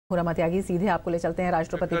पूरा त्यागी सीधे आपको ले चलते हैं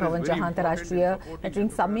राष्ट्रपति भवन, जहां अंतर्राष्ट्रीय नेटवर्किंग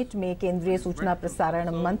समिट में केंद्रीय सूचना प्रसारण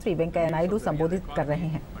मंत्री वेंकैया नायडू संबोधित कर रहे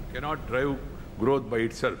हैं। Cannot drive growth by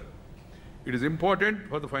itself. It is important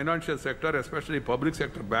for the financial sector, especially public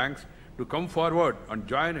sector banks, to come forward and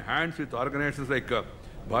join hands with organizations like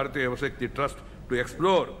Bharati Trust to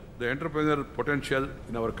explore the entrepreneurial potential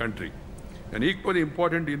in our country. An equally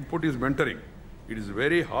important input is mentoring. It is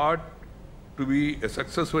very hard to be a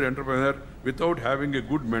successful entrepreneur without having a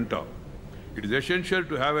good mentor. It is essential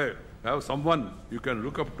to have someone you can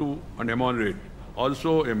look up to and emulate.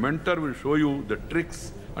 Also, a mentor will show you the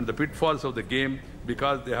tricks and the pitfalls of the game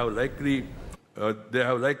because they have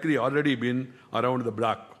likely already been around the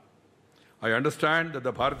block. I understand that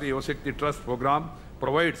the Bharati Yuvashakti Trust program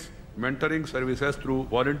provides mentoring services through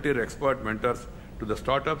volunteer expert mentors to the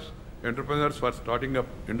startups, entrepreneurs for starting up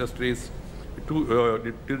industries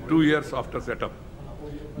 2 years after setup.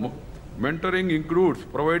 Mentoring includes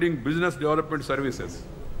providing business development services,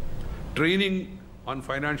 training on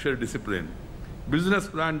financial discipline, business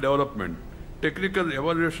plan development, technical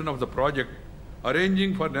evaluation of the project,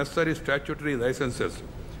 arranging for necessary statutory licenses,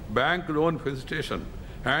 bank loan facilitation,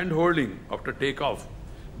 hand-holding after takeoff,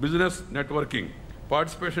 business networking,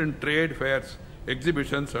 participation in trade fairs,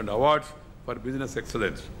 exhibitions and awards for business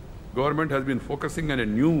excellence. Government has been focusing on a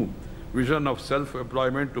new vision of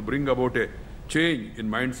self-employment to bring about a change in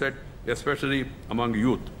mindset, especially among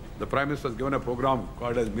youth. The Prime Minister has given a program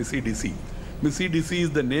called as MISSI DC. MISSI DC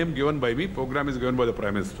is the name given by me, program is given by the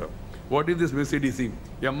Prime Minister. What is this MISSI DC?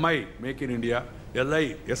 MI, Make in India,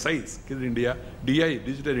 LI, SI, Skill India, DI,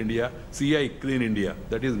 Digital India, CI, Clean India.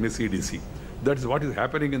 That is MISSI DC. That is what is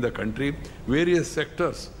happening in the country. Various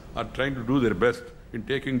sectors are trying to do their best in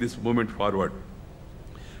taking this movement forward.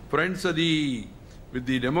 Friends, with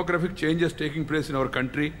the demographic changes taking place in our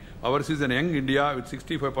country, ours is an young India with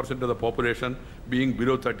 65% of the population being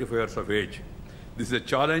below 35 years of age. This is a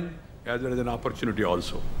challenge as well as an opportunity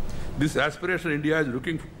also. This aspirational India is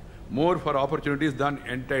looking more for opportunities than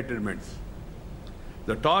entitlements.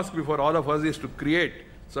 The task before all of us is to create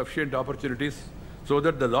sufficient opportunities so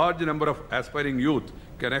that the large number of aspiring youth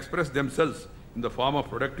can express themselves in the form of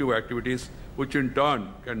productive activities, which in turn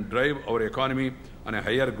can drive our economy on a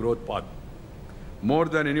higher growth path. More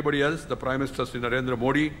than anybody else, the Prime Minister Sri Narendra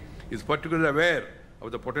Modi is particularly aware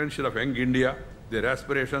of the potential of young India, their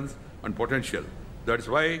aspirations and potential. That is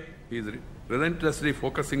why he is relentlessly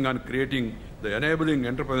focusing on creating the enabling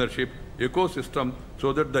entrepreneurship ecosystem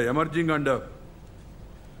so that the emerging and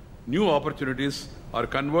new opportunities are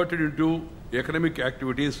converted into economic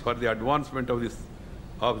activities for the advancement of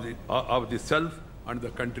the self and the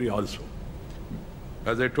country also.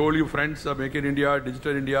 As I told you, friends, Make in India,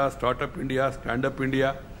 Digital India, Startup India, Stand Up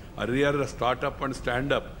India, earlier Startup and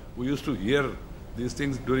Stand Up. We used to hear these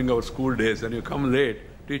things during our school days. When you come late,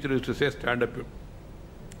 teacher used to say, stand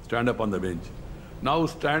up on the bench. Now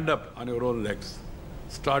stand up on your own legs.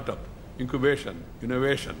 Startup, incubation,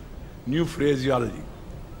 innovation, new phraseology,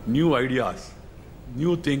 new ideas,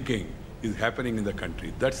 new thinking is happening in the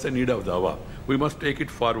country. That's the need of the hour. We must take it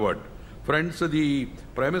forward. Friends, the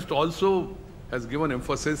Prime Minister also has given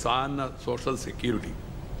emphasis on social security.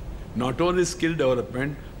 Not only skill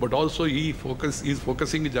development, but also he is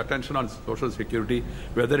focusing his attention on social security,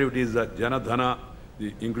 whether it is Jana Dhana,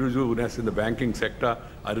 the inclusiveness in the banking sector.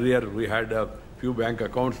 Earlier we had a few bank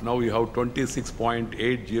accounts, now we have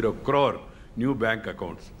 26.80 crore new bank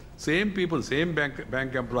accounts. Same people, same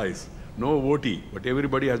bank employees, no OT, but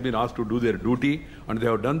everybody has been asked to do their duty and they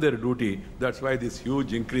have done their duty. That's why this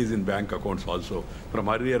huge increase in bank accounts also, from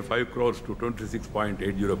earlier 5 crores to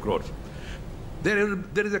 26.80 crores.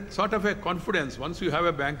 There is a sort of a confidence once you have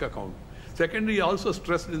a bank account. Secondly, he also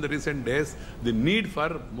stressed in the recent days the need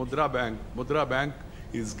for Mudra Bank. Mudra Bank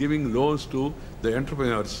is giving loans to the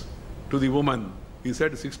entrepreneurs, to the women. He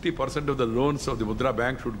said 60% of the loans of the Mudra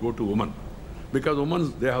Bank should go to women. Because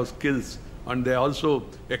women, they have skills and they also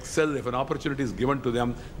excel. If an opportunity is given to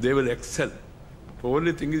them, they will excel. The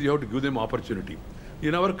only thing is you have to give them opportunity.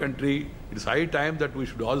 In our country, it is high time that we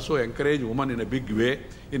should also encourage women in a big way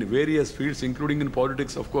in various fields, including in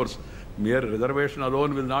politics, of course. Mere reservation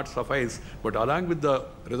alone will not suffice, but along with the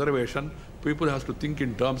reservation, people have to think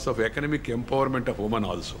in terms of economic empowerment of women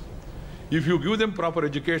also. If you give them proper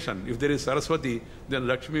education, if there is Saraswati, then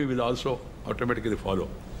Lakshmi will also automatically follow.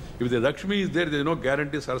 If the Lakshmi is there is no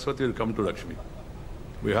guarantee Saraswati will come to Lakshmi.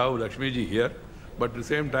 We have Lakshmi ji here, but at the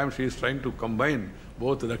same time she is trying to combine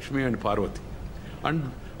both Lakshmi and Parvati.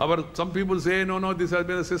 And some people say, no, this has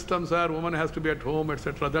been a system, sir, woman has to be at home,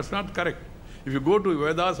 etc. That's not correct. If you go to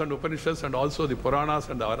Vedas and Upanishads and also the Puranas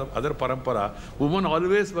and the other parampara, women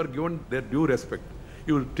always were given their due respect.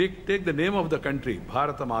 You will take the name of the country,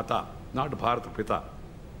 Bharata Mata, not Bharata Pita.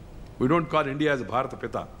 We don't call India as Bharata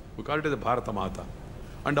Pita. We call it as Bharata Mata.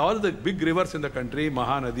 And all the big rivers in the country,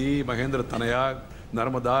 Mahanadi, Mahendra Tanaya,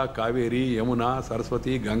 Narmada, Kaveri, Yamuna,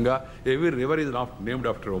 Saraswati, Ganga, every river is named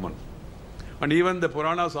after a woman. And even the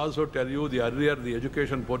Puranas also tell you the earlier the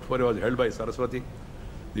education portfolio was held by Saraswati,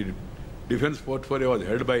 the defense portfolio was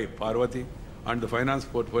held by Parvati, and the finance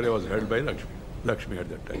portfolio was held by Lakshmi at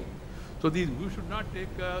that time. So we should not take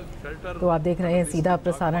shelter. तो आप देख रहे हैं सीधा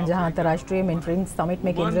प्रसारण, जहां अंतर्राष्ट्रीय mentoring summit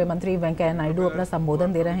में केंद्रीय मंत्री वेंकैया नायडू अपना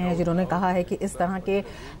संबोधन दे रहे हैं, जिन्होंने कहा है कि इस तरह के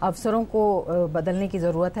अवसरों को बदलने की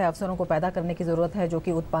ज़रूरत है, अवसरों को पैदा करने की ज़रूरत है जो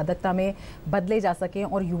कि उत्पादकता में बदले जा सकें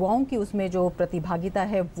और युवाओं की उसमें जो प्रतिभागिता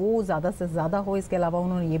है वो ज़्यादा से ज़्यादा हो। इसके अलावा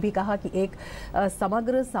उन्होंने ये भी कहा कि एक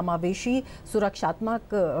समग्र, समावेशी, सुरक्षात्मक,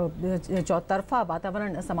 चौतरफा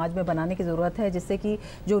वातावरण समाज में बनाने की ज़रूरत है, जिससे कि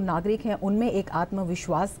जो नागरिक हैं उनमें एक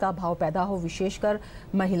आत्मविश्वास का भाव पैदा हो, विशेषकर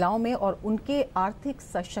महिलाओं में, और उनके आर्थिक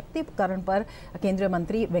सशक्तिकरण पर केंद्रीय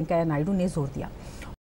मंत्री वेंकैया नायडू ने जोर दिया।